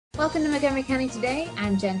Welcome to Montgomery County Today.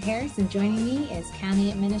 I'm Jen Harris, and joining me is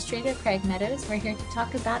County Administrator Craig Meadows. We're here to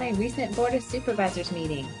talk about a recent Board of Supervisors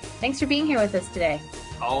meeting. Thanks for being here with us today.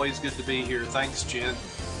 Always good to be here. Thanks, Jen.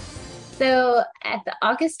 So at the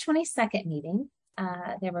August 22nd meeting,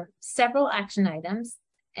 there were several action items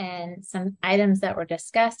and some items that were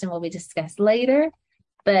discussed and will be discussed later.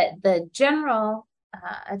 But the general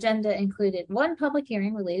agenda included one public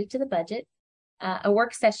hearing related to the budget, a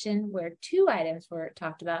work session where two items were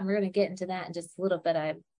talked about, and we're going to get into that in just a little bit.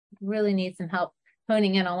 I really need some help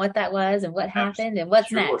honing in on what that was and what happened and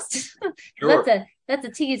what's next. Sure. That's a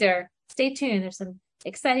teaser. Stay tuned. There's some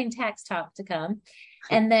exciting tax talk to come.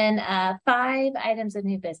 And then 5 items of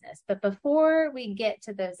new business. But before we get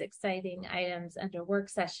to those exciting items under work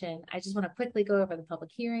session, I just want to quickly go over the public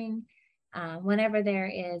hearing. Whenever there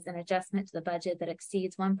is an adjustment to the budget that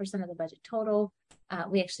exceeds 1% of the budget total,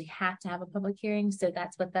 we actually have to have a public hearing. So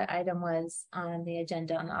that's what the item was on the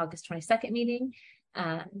agenda on the August 22nd meeting.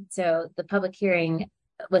 So the public hearing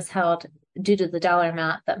was held due to the dollar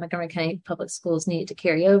amount that Montgomery County Public Schools needed to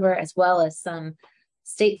carry over, as well as some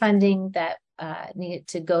state funding that needed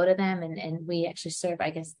to go to them. And we actually serve,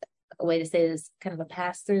 I guess, a way to say this, kind of a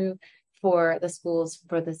pass-through for the schools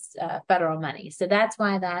for this federal money. So that's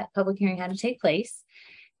why that public hearing had to take place.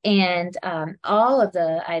 And all of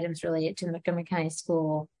the items related to the Montgomery County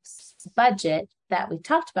School budget that we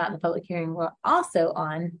talked about in the public hearing were also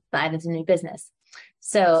on the items of new business.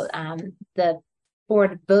 So the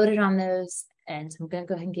board voted on those, and so I'm going to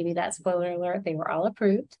go ahead and give you that spoiler alert. They were all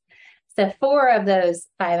approved. So 4 of those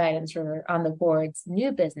 5 items were on the board's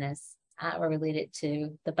new business were related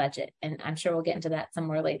to the budget. And I'm sure we'll get into that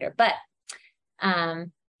somewhere later. But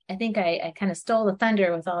I think I kind of stole the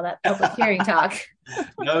thunder with all that public hearing talk.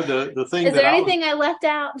 No, the thing is there anything I left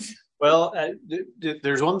out? Well,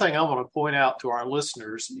 there's one thing I want to point out to our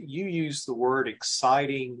listeners. You used the word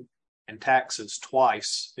exciting and taxes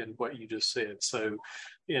twice in what you just said. So,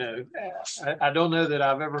 I don't know that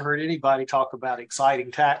I've ever heard anybody talk about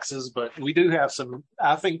exciting taxes, but we do have some,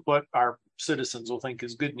 I think what our citizens will think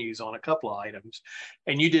is good news on a couple of items.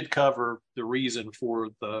 And you did cover the reason for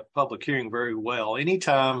the public hearing very well.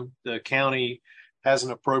 Anytime the county has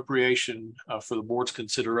an appropriation for the board's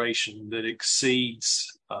consideration that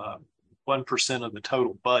exceeds 1% of the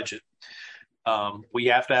total budget, we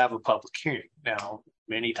have to have a public hearing. Now,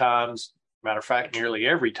 many times, matter of fact, nearly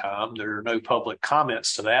every time, there are no public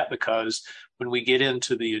comments to that, because when we get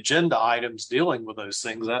into the agenda items dealing with those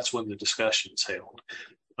things, that's when the discussion's held.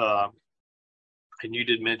 And you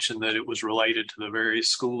did mention that it was related to the various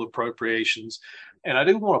school appropriations. And I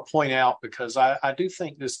do want to point out, because I do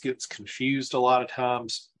think this gets confused a lot of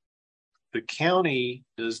times, the county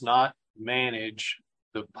does not manage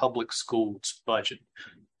the public schools budget.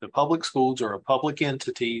 The public schools are a public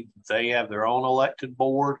entity. They have their own elected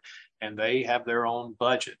board and they have their own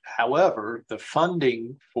budget. However, the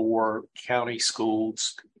funding for county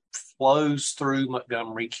schools flows through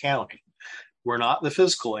Montgomery County. We're not the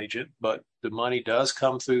fiscal agent, but the money does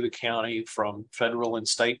come through the county from federal and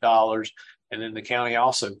state dollars. And then the county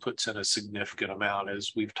also puts in a significant amount,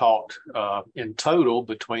 as we've talked in total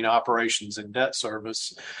between operations and debt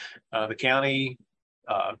service. The county,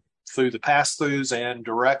 through the pass-throughs and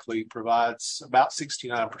directly, provides about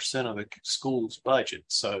 69% of the school's budget.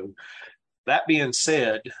 So that being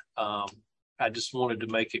said, I just wanted to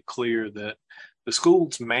make it clear that the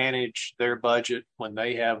schools manage their budget. When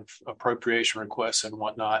they have appropriation requests and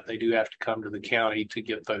whatnot, they do have to come to the county to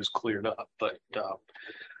get those cleared up. But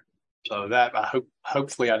so that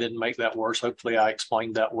hopefully I didn't make that worse. Hopefully I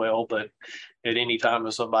explained that well. But at any time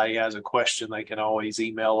if somebody has a question, they can always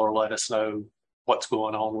email or let us know what's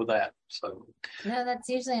going on with that. So no, that's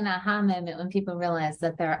usually an aha moment when people realize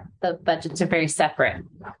that the budgets are very separate,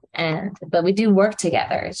 but we do work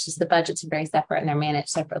together. It's just the budgets are very separate and they're managed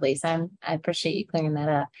separately. So I appreciate you clearing that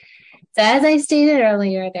up. So as I stated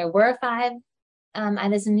earlier, there were 5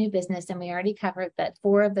 items of new business, and we already covered that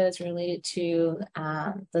 4 of those related to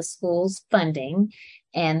the school's funding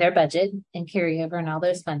and their budget and carryover and all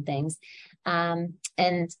those fun things. And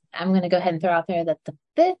I'm going to go ahead and throw out there that the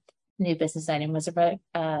 5th new business item was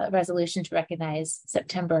a resolution to recognize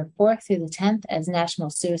September 4th through the 10th as National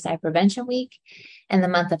Suicide Prevention Week, and the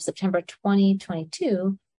month of September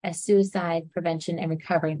 2022 as Suicide Prevention and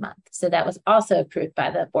Recovery Month. So that was also approved by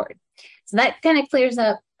the board. So that kind of clears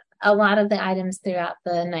up a lot of the items throughout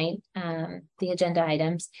the night, the agenda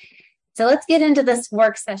items. So let's get into this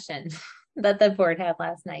work session that the board had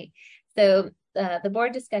last night. So the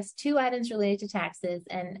board discussed 2 items related to taxes,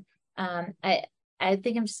 and I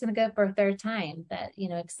think I'm just going to go for a third time that,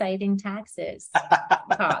 exciting taxes talk.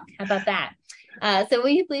 How about that? So will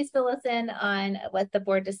you please fill us in on what the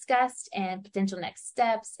board discussed and potential next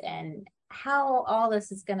steps and how all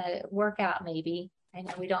this is going to work out maybe? I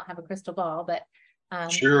know we don't have a crystal ball, but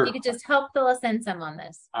if you Sure. could just help fill us in some on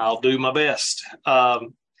this. I'll do my best.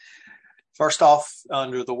 First off,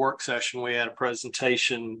 under the work session, we had a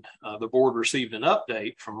presentation. The board received an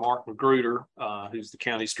update from Mark Magruder, who's the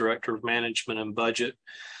county's director of management and budget,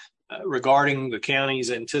 regarding the county's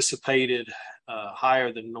anticipated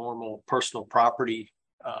higher than normal personal property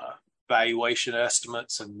valuation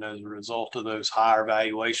estimates. And as a result of those higher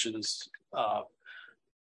valuations,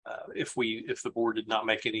 if the board did not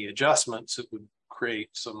make any adjustments, it would create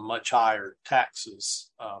some much higher taxes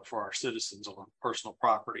for our citizens on personal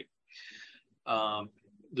property.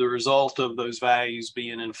 The result of those values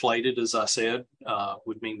being inflated, as I said,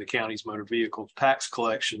 would mean the county's motor vehicle tax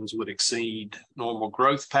collections would exceed normal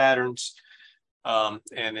growth patterns.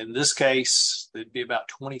 And in this case, it'd be about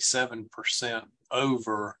 27%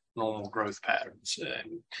 over normal growth patterns.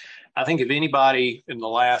 And I think if anybody in the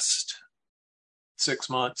last 6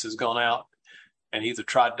 months has gone out and either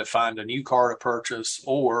tried to find a new car to purchase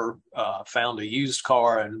or found a used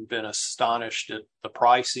car and been astonished at the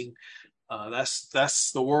pricing,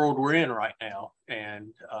 that's the world we're in right now.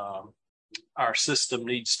 And our system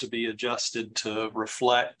needs to be adjusted to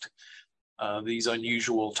reflect these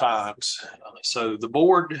unusual times. So the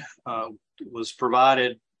board was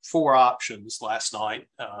provided 4 options last night.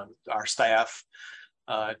 Our staff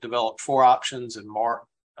developed 4 options, and Mark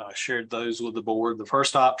shared those with the board. The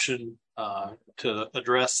first option to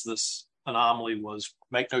address this anomaly was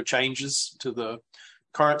make no changes to the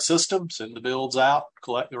current system, send the bills out,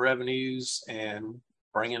 collect the revenues, and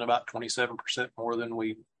bring in about 27% more than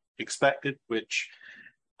we expected, which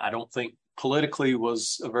I don't think politically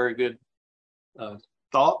was a very good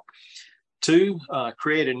thought. 2,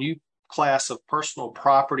 create a new class of personal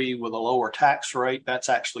property with a lower tax rate. That's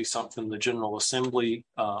actually something the General Assembly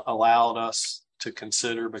allowed us to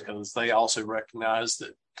consider because they also recognize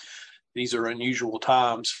that these are unusual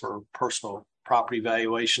times for personal property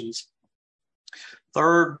valuations.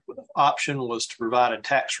 Third option was to provide a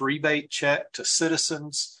tax rebate check to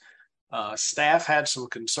citizens. Staff had some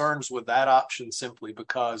concerns with that option simply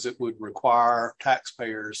because it would require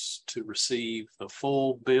taxpayers to receive the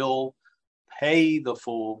full bill, pay the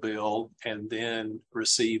full bill, and then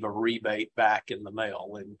receive a rebate back in the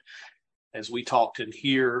mail. And as we talked in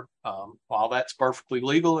here, while that's perfectly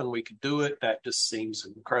legal and we could do it, that just seems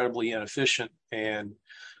incredibly inefficient, and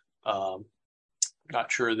not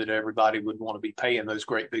sure that everybody would want to be paying those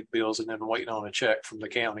great big bills and then waiting on a check from the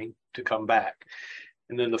county to come back.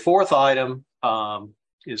 And then the fourth item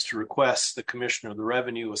is to request the Commissioner of the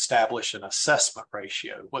Revenue establish an assessment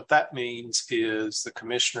ratio. What that means is the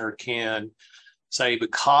commissioner can say,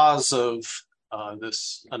 because of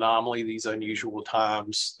this anomaly, these unusual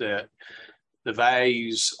times, that the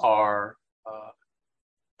values are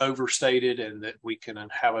overstated and that we can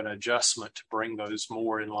have an adjustment to bring those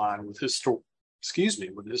more in line with historical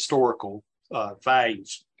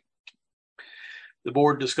values. The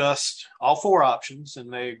board discussed all 4 options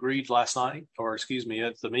and they agreed last night,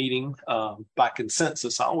 at the meeting by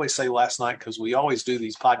consensus. I always say last night because we always do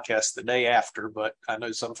these podcasts the day after, but I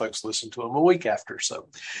know some folks listen to them a week after. So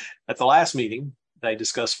at the last meeting, they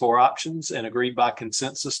discussed 4 options and agreed by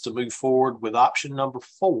consensus to move forward with option number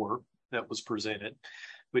 4 that was presented,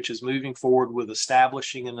 which is moving forward with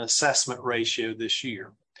establishing an assessment ratio this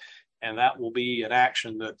year. And that will be an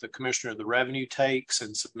action that the Commissioner of the Revenue takes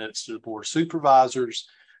and submits to the Board of Supervisors.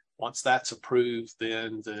 Once that's approved,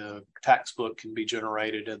 then the tax book can be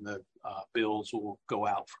generated and the bills will go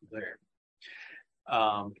out from there.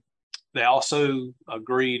 They also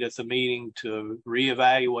agreed at the meeting to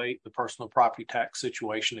reevaluate the personal property tax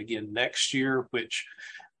situation again next year, which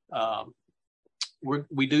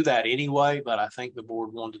we do that anyway, but I think the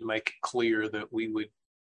board wanted to make it clear that we would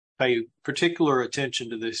pay particular attention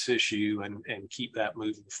to this issue and keep that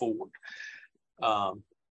moving forward.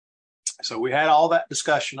 So we had all that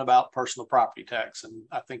discussion about personal property tax, and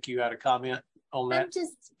I think you had a comment on that. I'm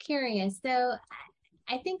just curious. So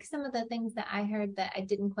I think some of the things that I heard that I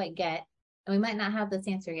didn't quite get, and we might not have this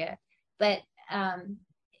answer yet, but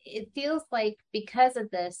it feels like because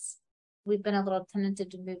of this, we've been a little tentative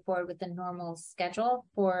to move forward with the normal schedule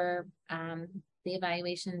for the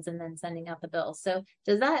evaluations and then sending out the bills. So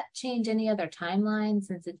does that change any other timeline,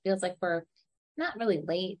 since it feels like we're not really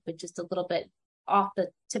late, but just a little bit off the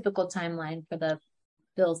typical timeline for the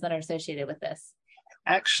bills that are associated with this?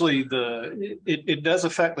 Actually, it does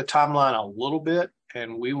affect the timeline a little bit,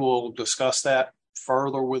 and we will discuss that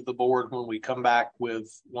further with the board when we come back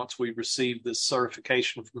once we receive this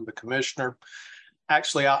certification from the commissioner.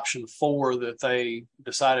 Actually, option 4 that they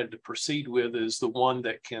decided to proceed with is the one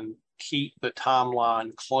that can keep the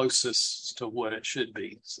timeline closest to what it should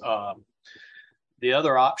be. The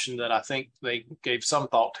other option that I think they gave some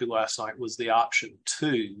thought to last night was the option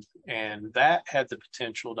 2, and that had the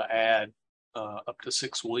potential to add up to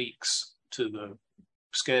 6 weeks to the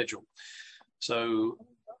schedule. So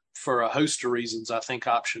for a host of reasons, I think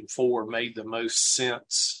option 4 made the most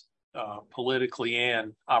sense politically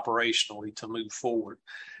and operationally to move forward.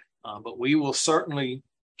 But we will certainly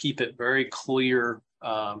keep it very clear.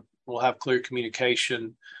 We'll have clear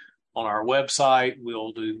communication on our website.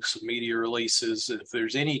 We'll do some media releases. If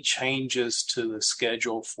there's any changes to the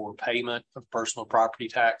schedule for payment of personal property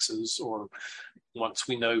taxes, or once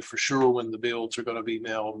we know for sure when the bills are going to be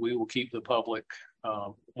mailed, we will keep the public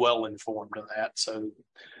well informed of that. So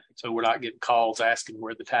we're not getting calls asking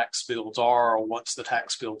where the tax bills are, or once the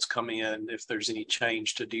tax bills come in, if there's any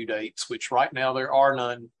change to due dates, which right now there are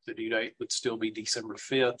none. The due date would still be December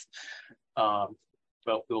 5th.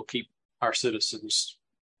 But we'll keep our citizens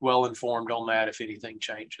well informed on that if anything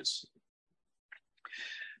changes.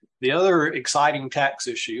 The other exciting tax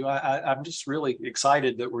issue, I'm just really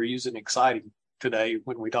excited that we're using exciting today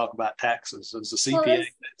when we talk about taxes as a CPA.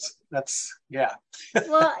 That's yeah.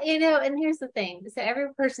 Well, and here's the thing. So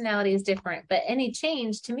every personality is different, but any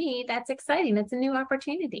change to me, that's exciting. That's a new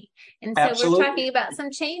opportunity. And so Absolutely. We're talking about some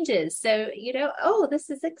changes. So, oh, this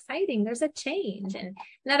is exciting. There's a change, and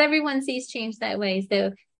not everyone sees change that way.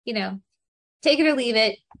 So, take it or leave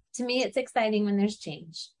it. To me, it's exciting when there's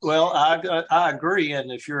change. Well, I agree.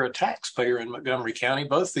 And if you're a taxpayer in Montgomery County,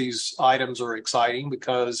 both these items are exciting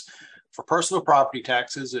because for personal property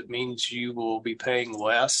taxes, it means you will be paying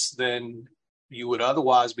less than you would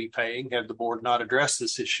otherwise be paying had the board not addressed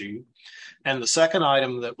this issue. And the second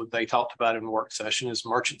item that they talked about in the work session is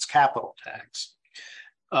merchant's capital tax.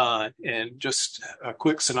 And just a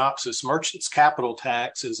quick synopsis, merchant's capital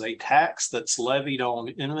tax is a tax that's levied on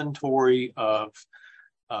inventory of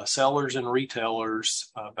sellers and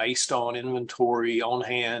retailers based on inventory on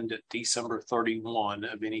hand at December 31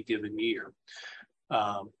 of any given year.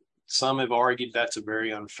 Some have argued that's a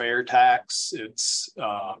very unfair tax. There's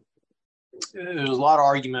a lot of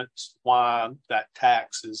arguments why that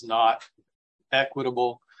tax is not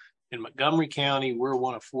equitable. In Montgomery County, we're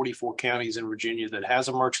one of 44 counties in Virginia that has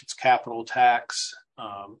a merchant's capital tax.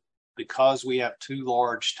 Because we have 2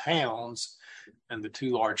 large towns, and the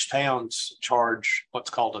 2 large towns charge what's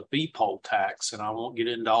called a B-poll tax, and I won't get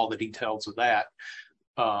into all the details of that.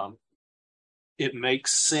 It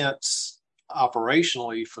makes sense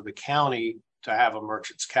operationally for the county to have a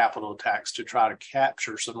merchant's capital tax to try to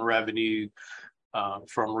capture some revenue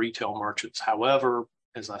from retail merchants. However,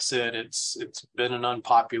 as I said, it's been an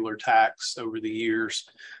unpopular tax over the years.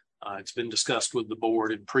 It's been discussed with the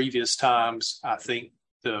board in previous times. I think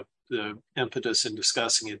the impetus in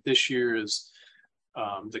discussing it this year is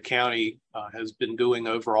the county has been doing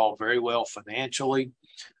overall very well financially.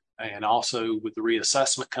 And also with the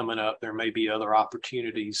reassessment coming up, there may be other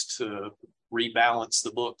opportunities to rebalance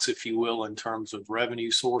the books, if you will, in terms of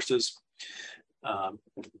revenue sources.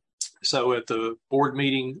 So at the board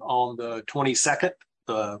meeting on the 22nd,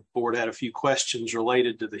 the board had a few questions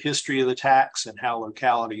related to the history of the tax and how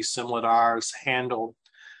localities similar to ours handle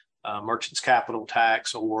merchant's capital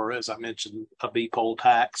tax, or as I mentioned, a B-poll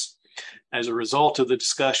tax. As a result of the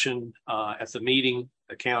discussion at the meeting,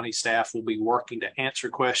 the county staff will be working to answer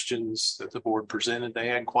questions that the board presented. They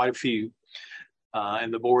had quite a few.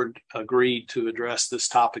 And the board agreed to address this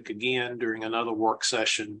topic again during another work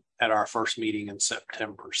session at our first meeting in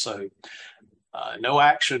September. So no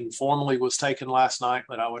action formally was taken last night,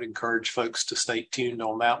 but I would encourage folks to stay tuned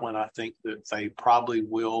on that one. I think that they probably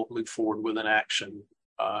will move forward with an action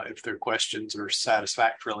if their questions are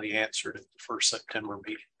satisfactorily answered at the first September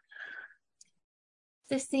meeting.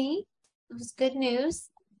 So see, it was good news,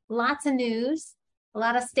 lots of news, a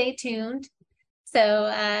lot of stay tuned.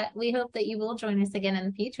 So we hope that you will join us again in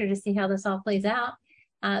the future to see how this all plays out.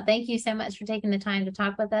 Thank you so much for taking the time to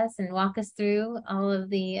talk with us and walk us through all of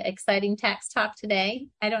the exciting tax talk today.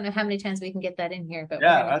 I don't know how many times we can get that in here, but we're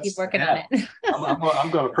going to keep working on it.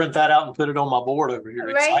 I'm going to print that out and put it on my board over here.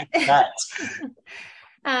 Right? Exciting tax.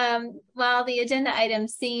 While the agenda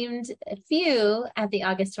items seemed few at the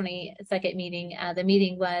August 22nd meeting, the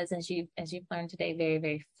meeting was, as you've learned today, very,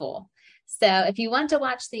 very full. So if you want to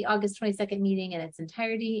watch the August 22nd meeting in its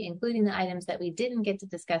entirety, including the items that we didn't get to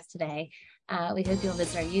discuss today, we hope you'll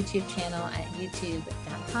visit our YouTube channel at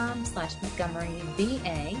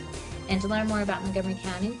youtube.com/MontgomeryVA. And to learn more about Montgomery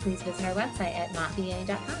County, please visit our website at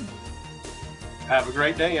montva.com. Have a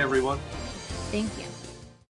great day, everyone. Thank you.